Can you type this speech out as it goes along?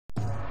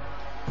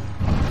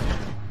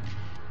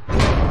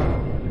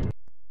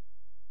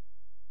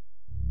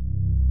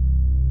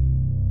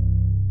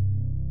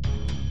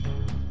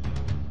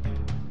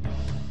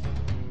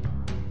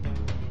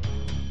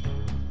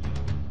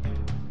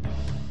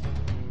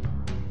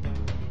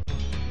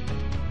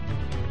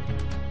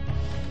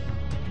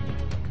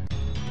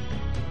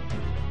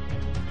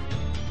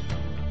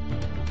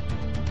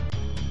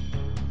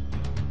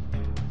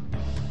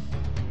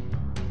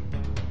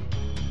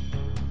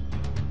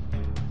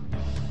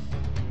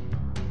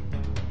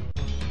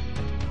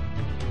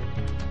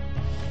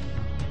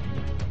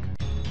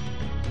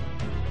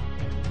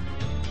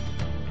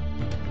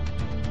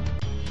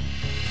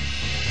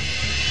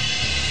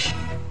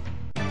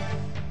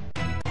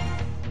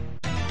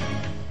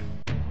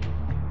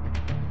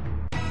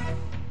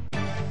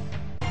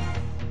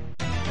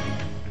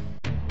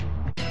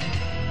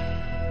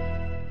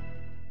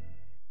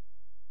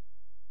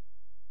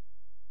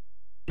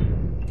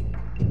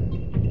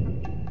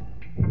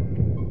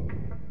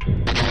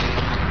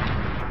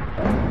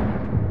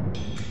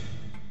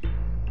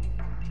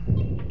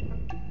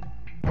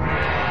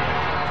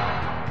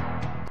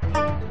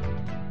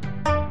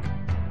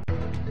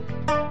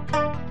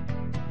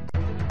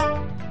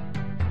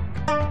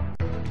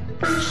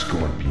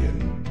Scorpion.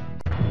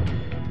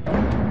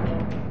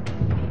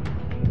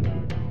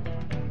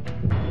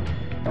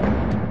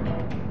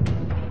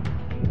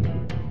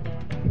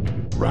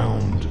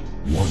 Round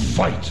one,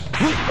 fight.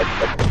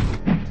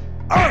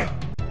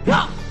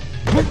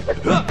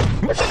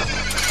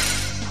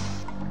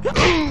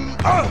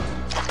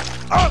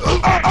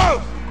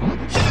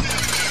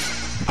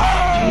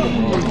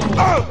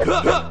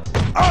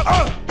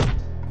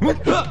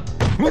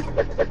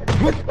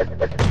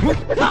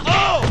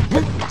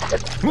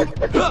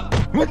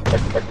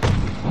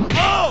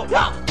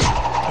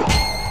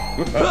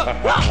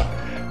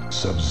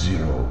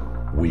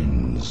 Sub-Zero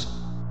wins.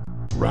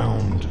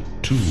 Round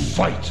two,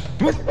 fight.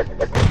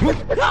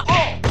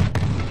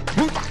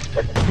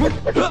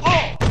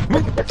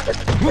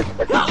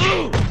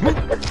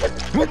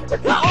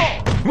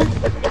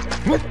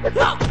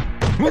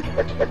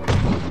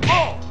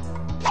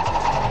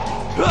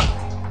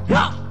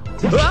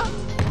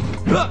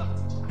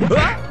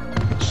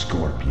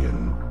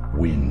 Scorpion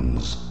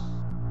wins.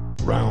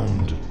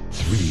 Round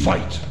three,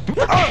 fight.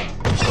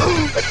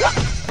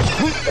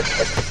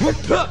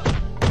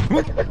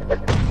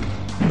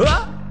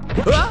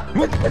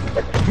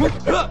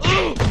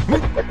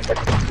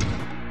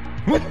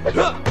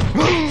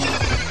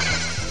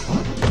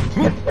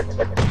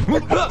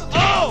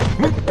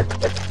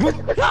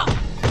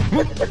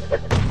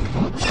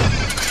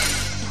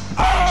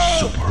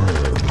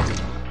 Superb.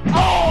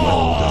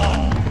 Well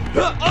done.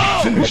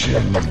 Finish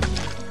him.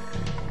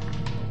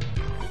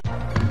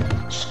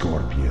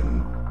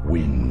 Scorpion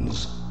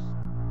wins.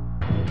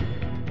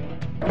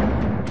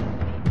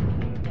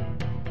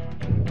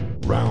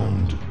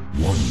 Round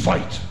one,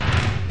 fight.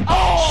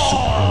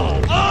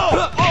 Superb.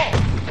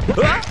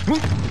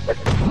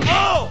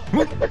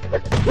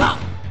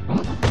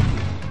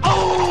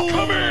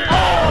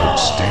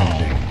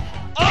 Outstanding.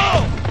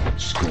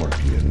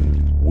 Scorpion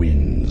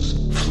wins.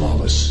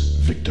 Flawless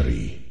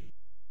victory.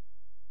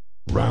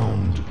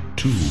 Round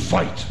two,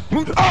 fight.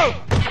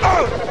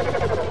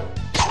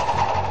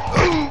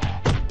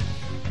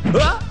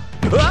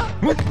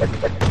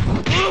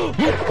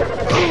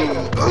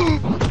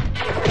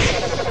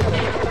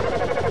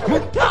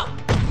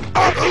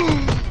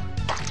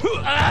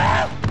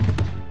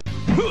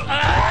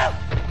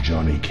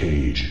 Johnny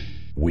Cage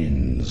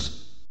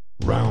wins.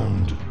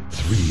 Round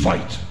three,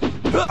 fight.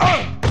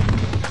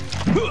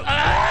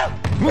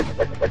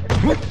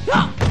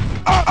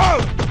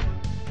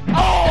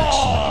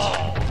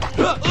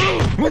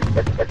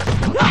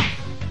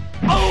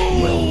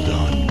 Well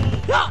done.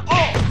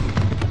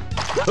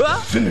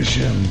 Finish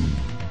him.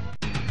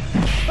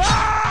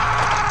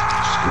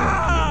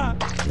 Scorpion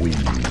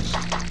wins.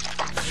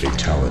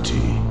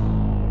 Fatality.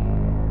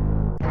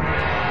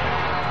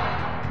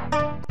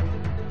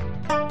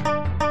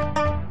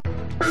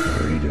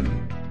 Raiden.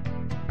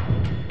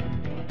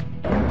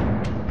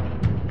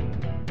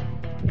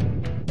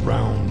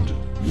 Round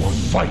one,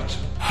 fight.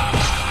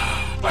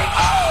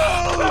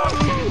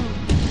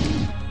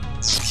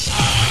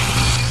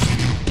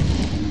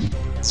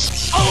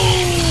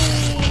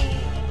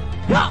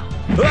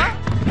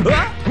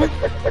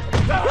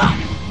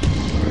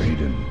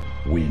 Raiden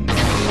wins.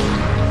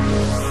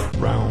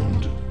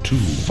 Round two,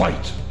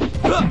 fight.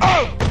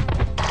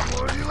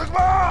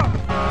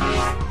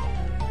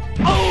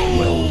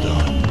 Well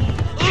done.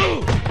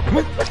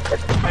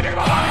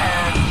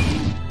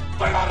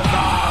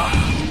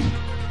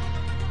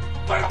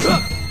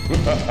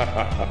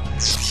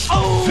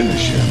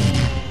 Finish him.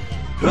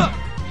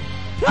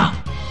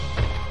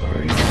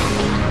 Raiden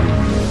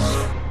wins.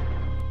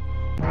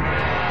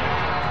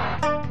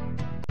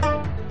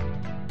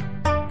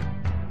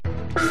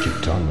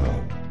 Kitana.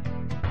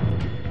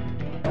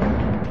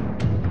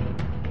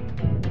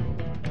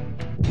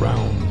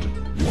 Round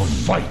one,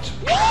 fight.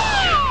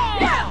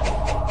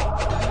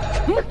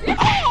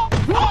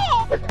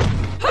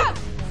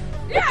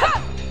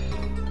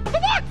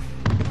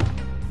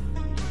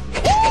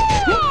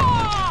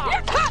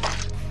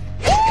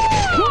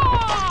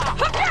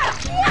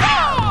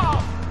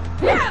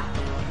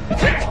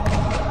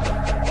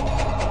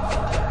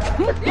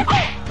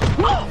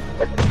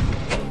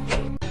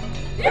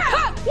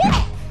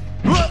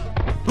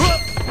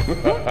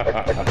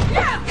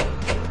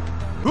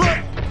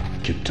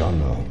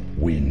 Kitana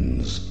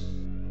wins.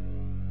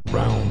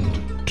 Round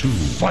two,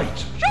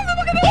 fight.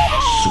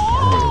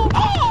 Superb.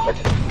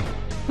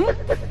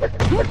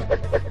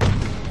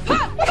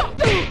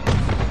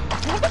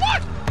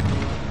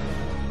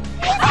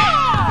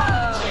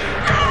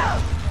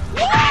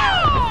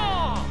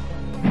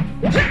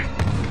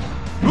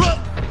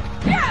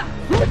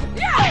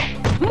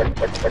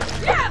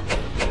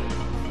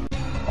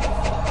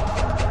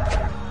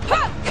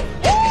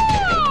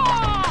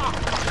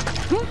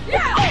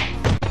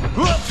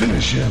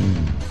 Finish him.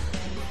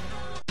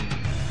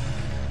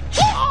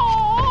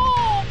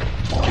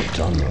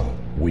 Kitana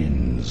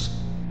wins.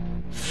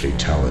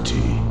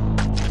 Fatality.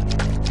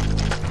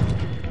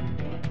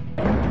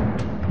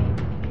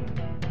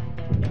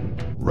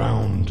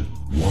 Round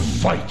one,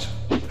 fight.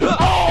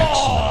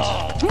 Excellent.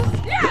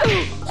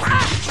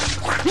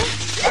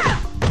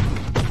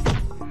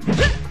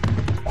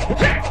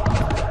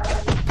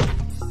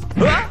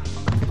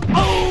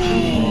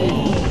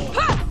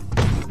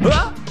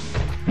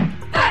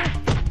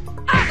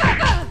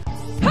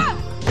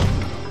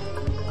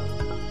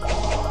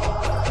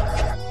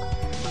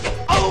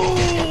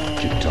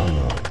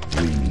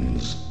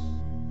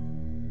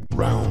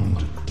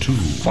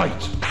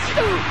 fight.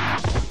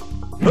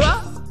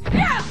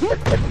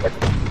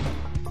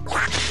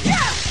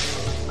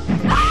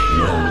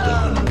 Well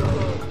done.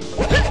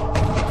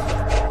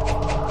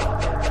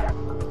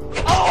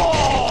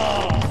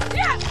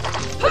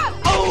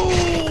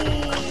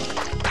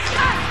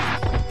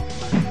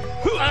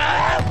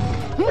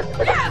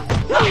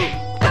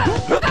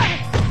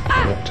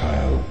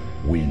 Reptile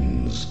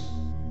wins.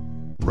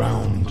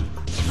 Round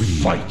 3.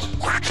 Fight.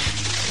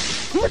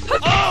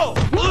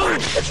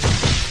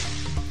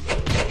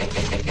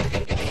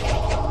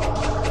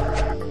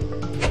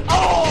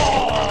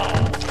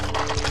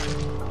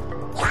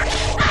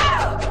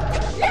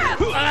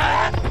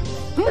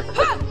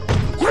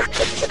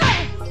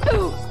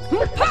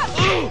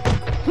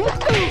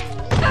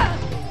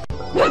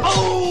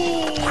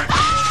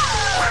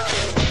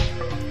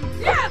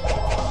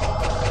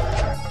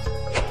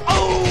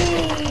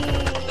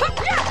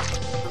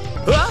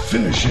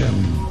 Finish him.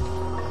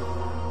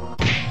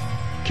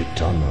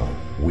 Kitana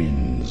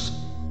wins.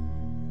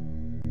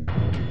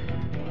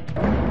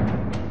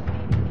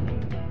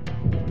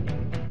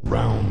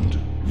 Round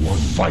 1.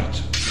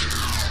 Fight.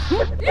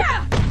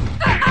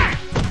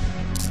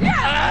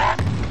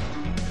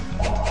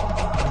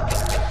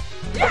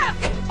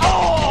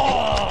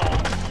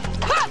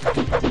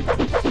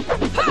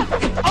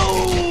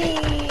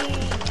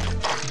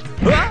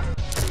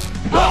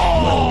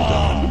 Well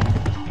done.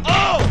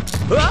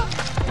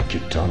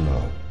 Kitana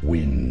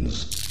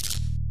wins.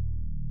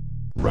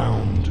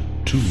 Round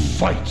 2.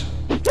 Fight.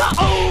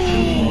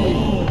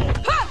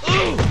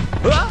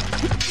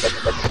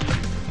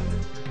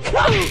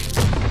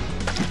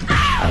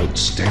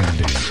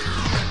 Outstanding.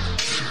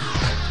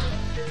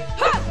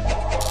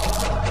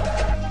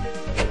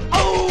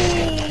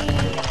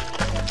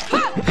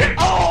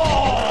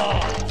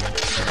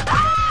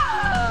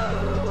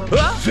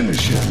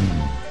 Finish him.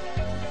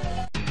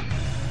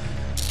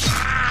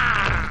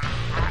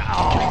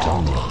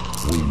 Kitana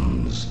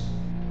wins.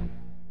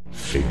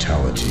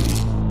 Fatality.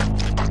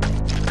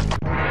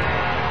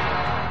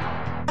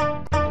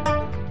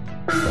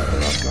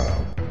 Baraka.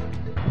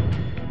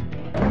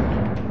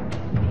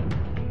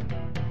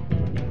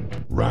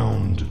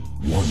 Round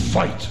 1.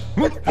 Fight.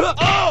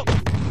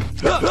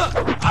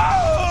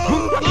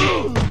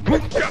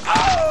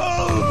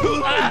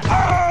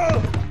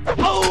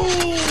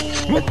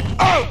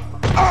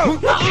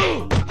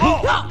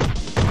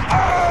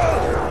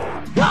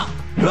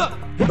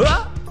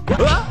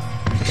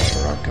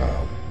 Baraka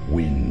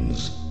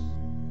wins.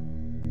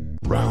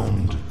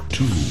 Round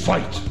 2.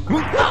 Fight.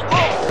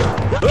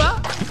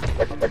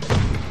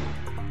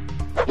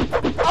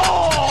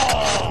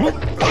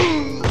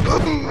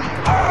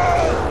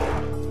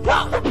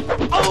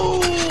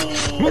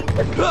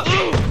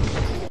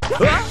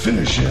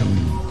 Finish him.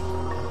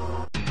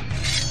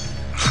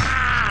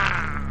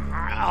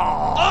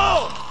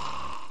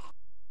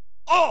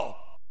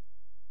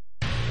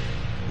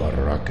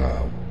 Baraka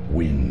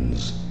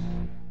wins.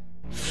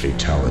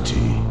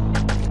 Fatality.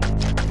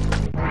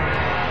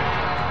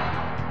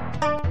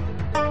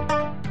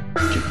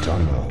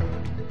 Kitana.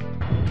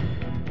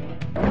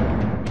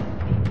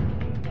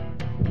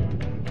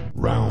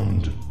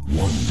 Round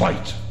 1.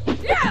 Fight.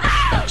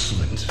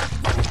 Excellent.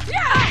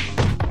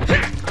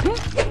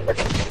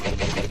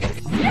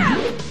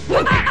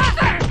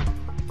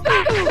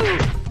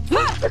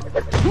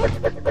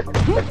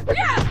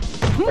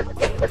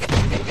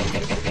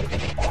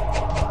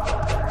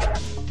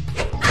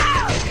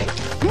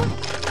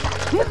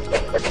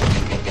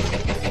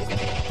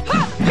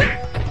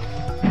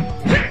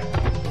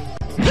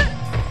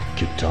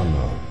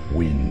 Kitana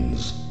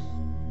wins.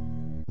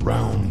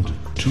 Round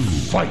 2.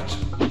 Fight.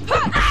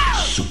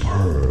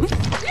 Superb.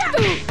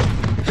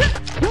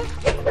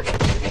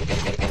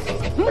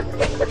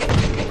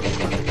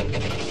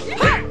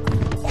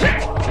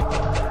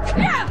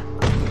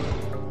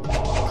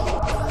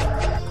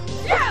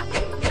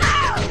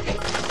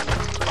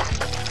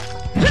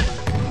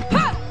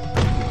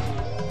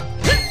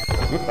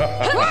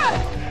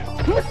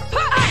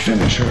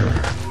 Finish her.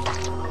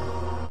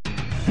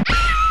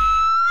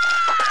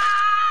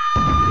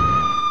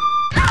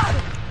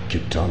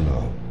 Kitana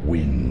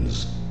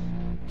wins.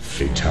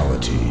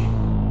 Fatality.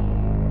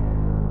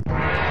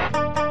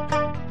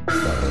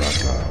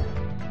 Baraka.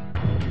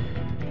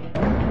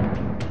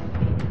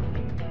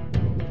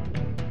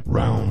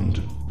 Round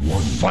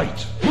 1.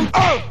 Fight.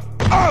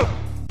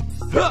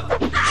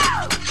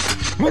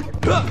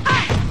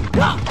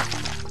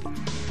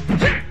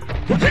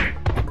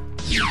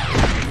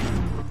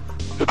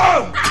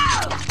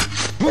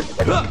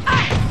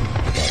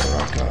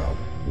 Baraka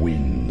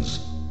wins.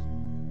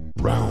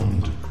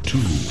 Round 2.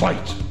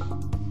 Fight.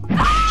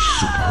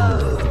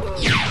 Superb.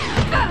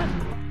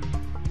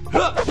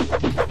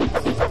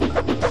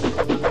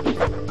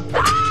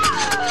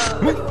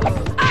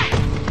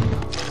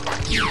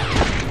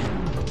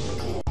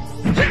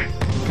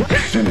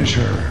 Finish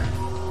her.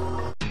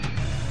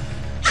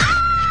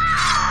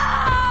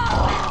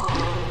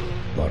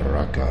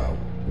 Baraka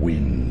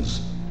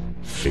wins.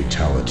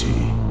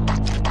 Fatality.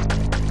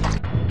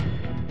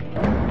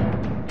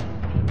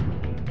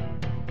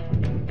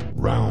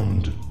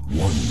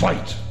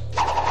 fight.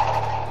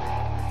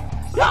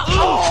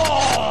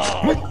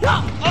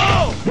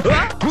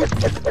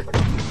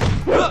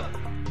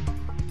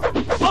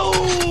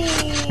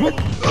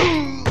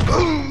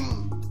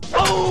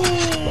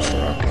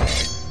 Baraka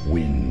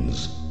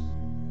wins.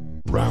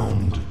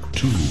 Round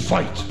 2,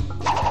 fight.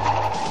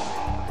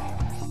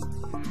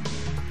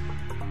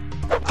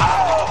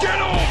 Get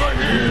over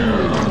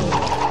here!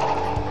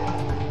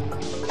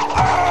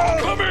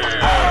 Come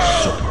here!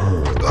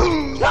 Superb.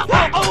 Get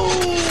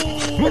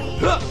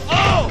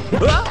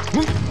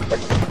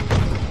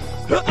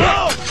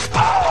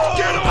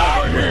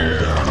over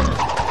here!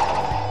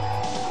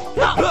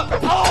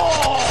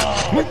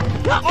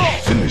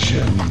 Finish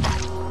him.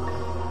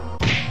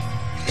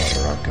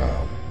 Baraka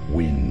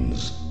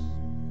wins.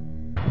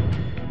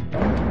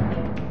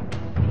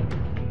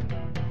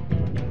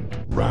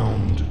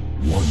 Round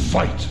 1,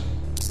 fight.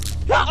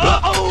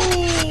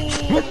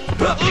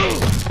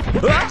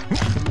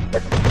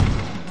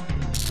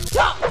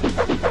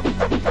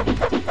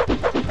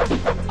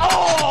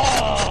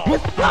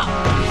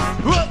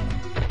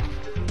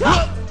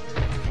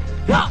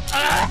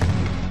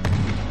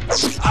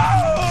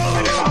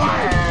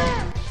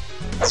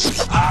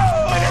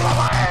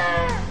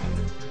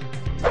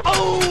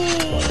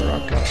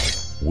 Baraka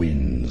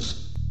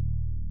wins.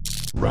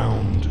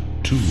 Round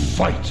 2,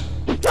 fight.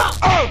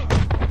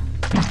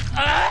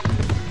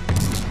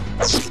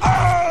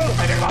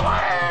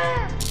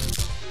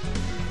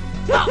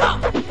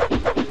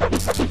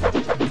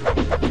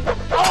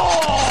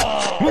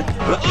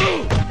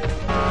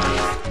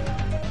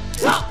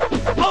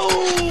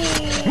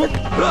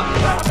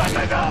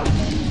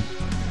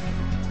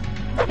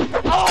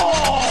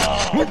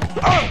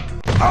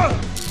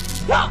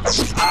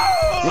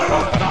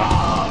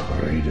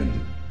 Raiden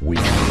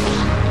wins.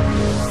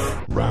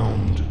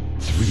 Round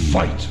 3,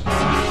 fight.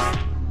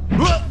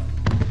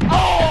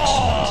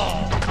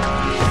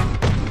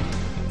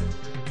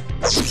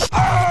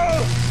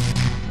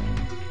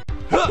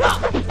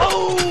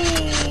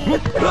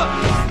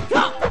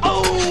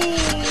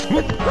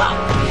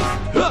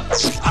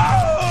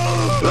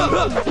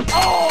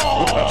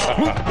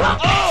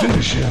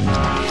 Finish him.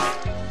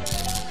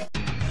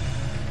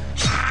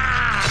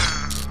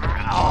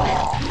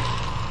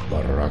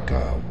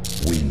 Baraka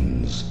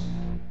wins.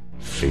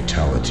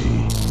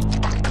 Fatality.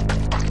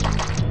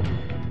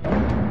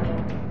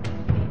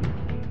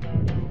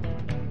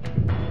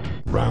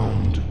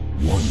 Round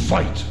 1,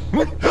 fight.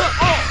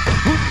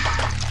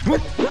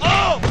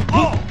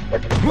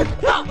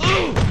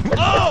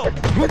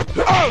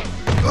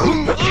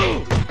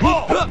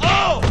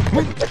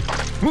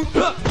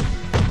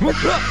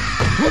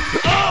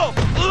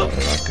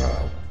 Baraka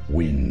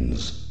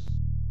wins.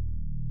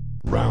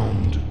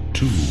 Round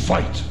 2,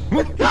 fight.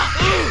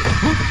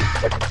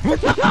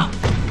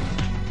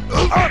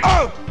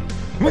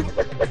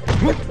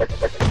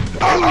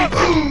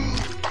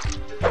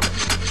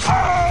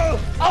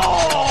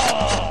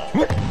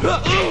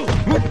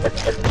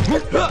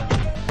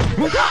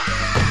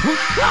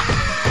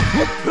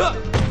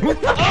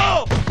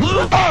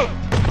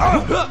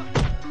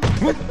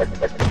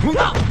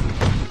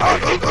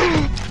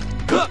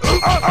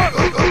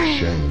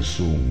 Shang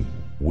Tsung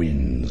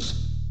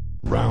wins.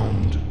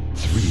 Round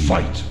 3,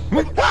 fight.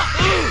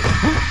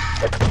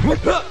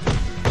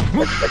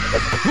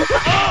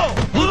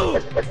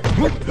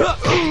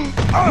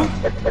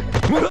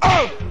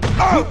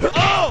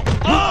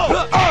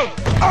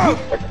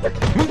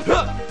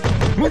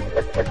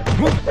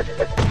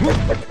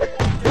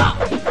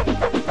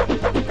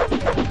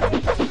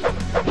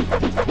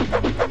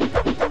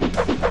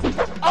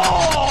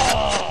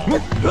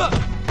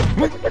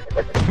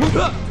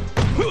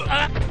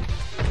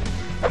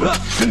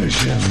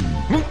 Finish him.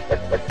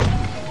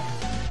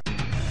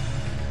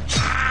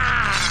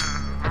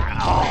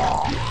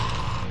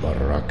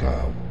 Baraka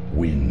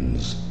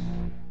wins.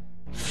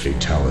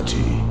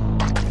 Fatality.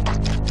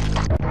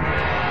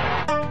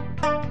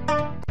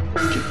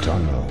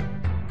 Kitana.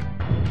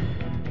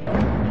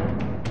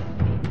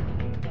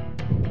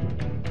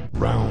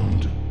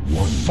 Round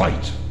 1,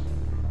 fight.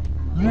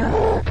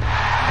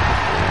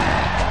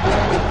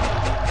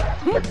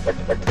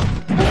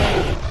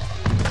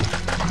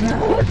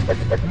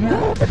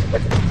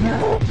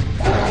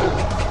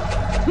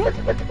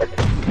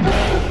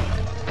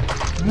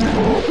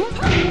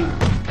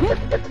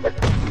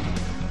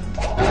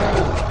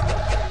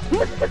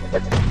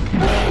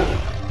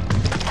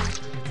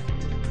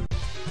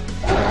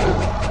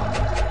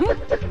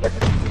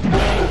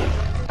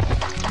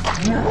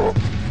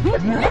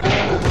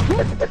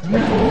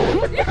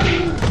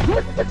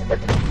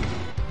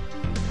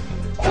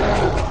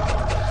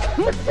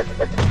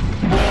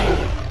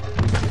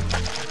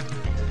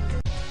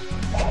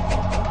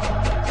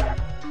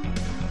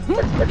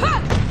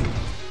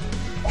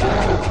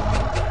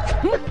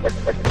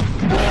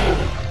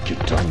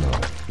 Kitana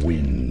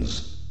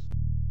wins.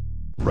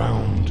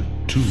 Round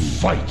 2,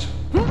 fight.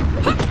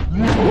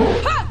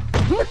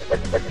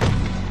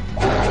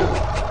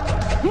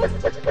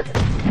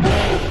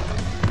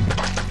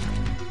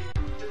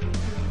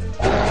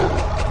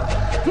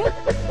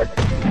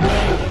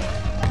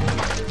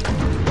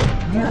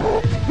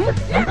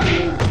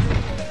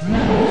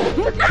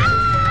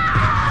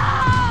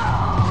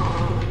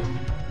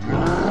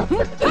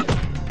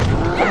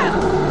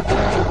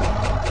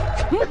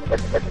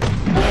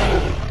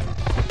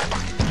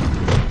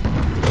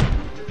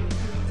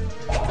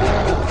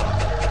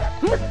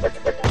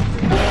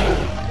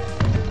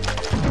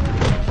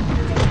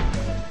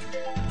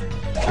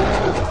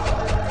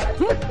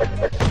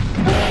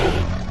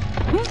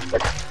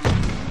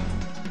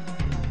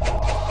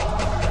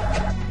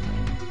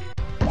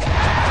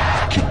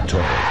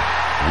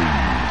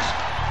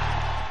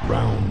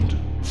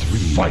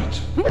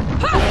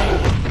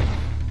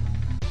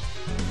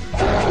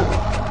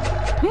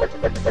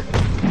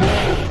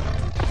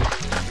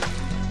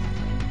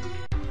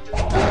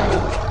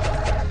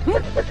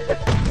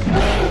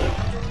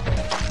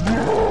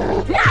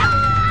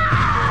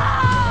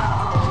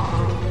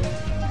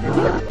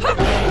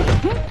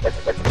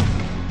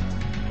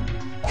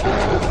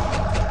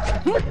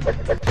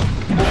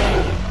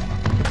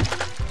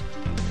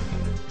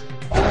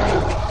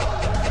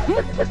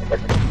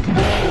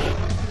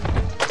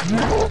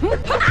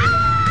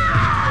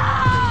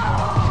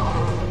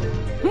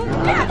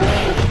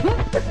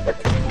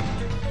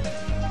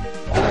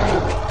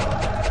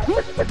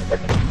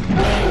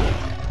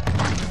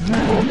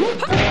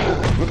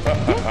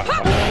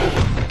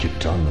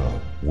 Kitana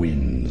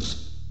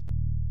wins.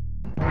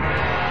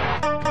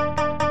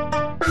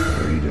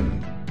 Raiden.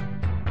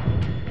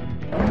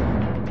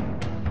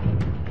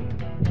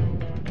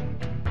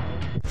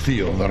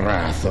 Feel the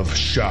wrath of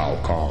Shao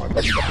Kahn.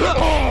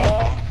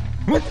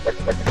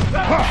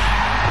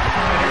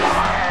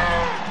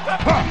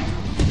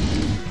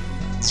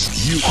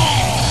 You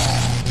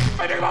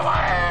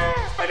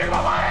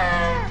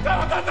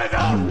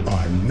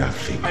are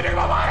nothing.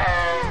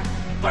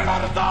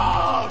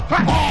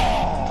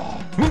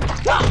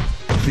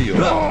 Feel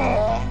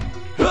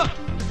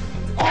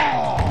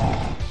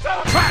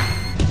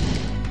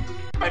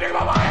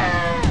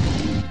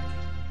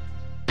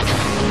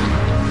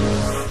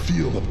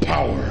Feel the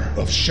power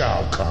of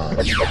Shao Kahn.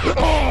 Feel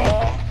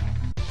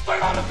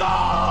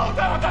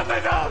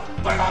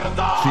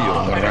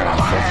the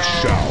wrath of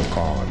Shao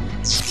Kahn.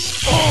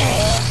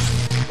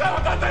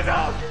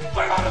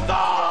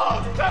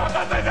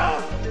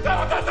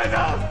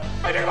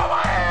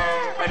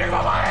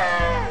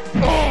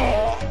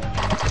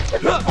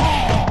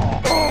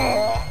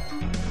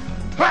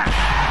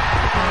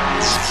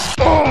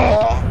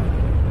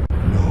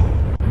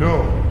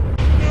 No.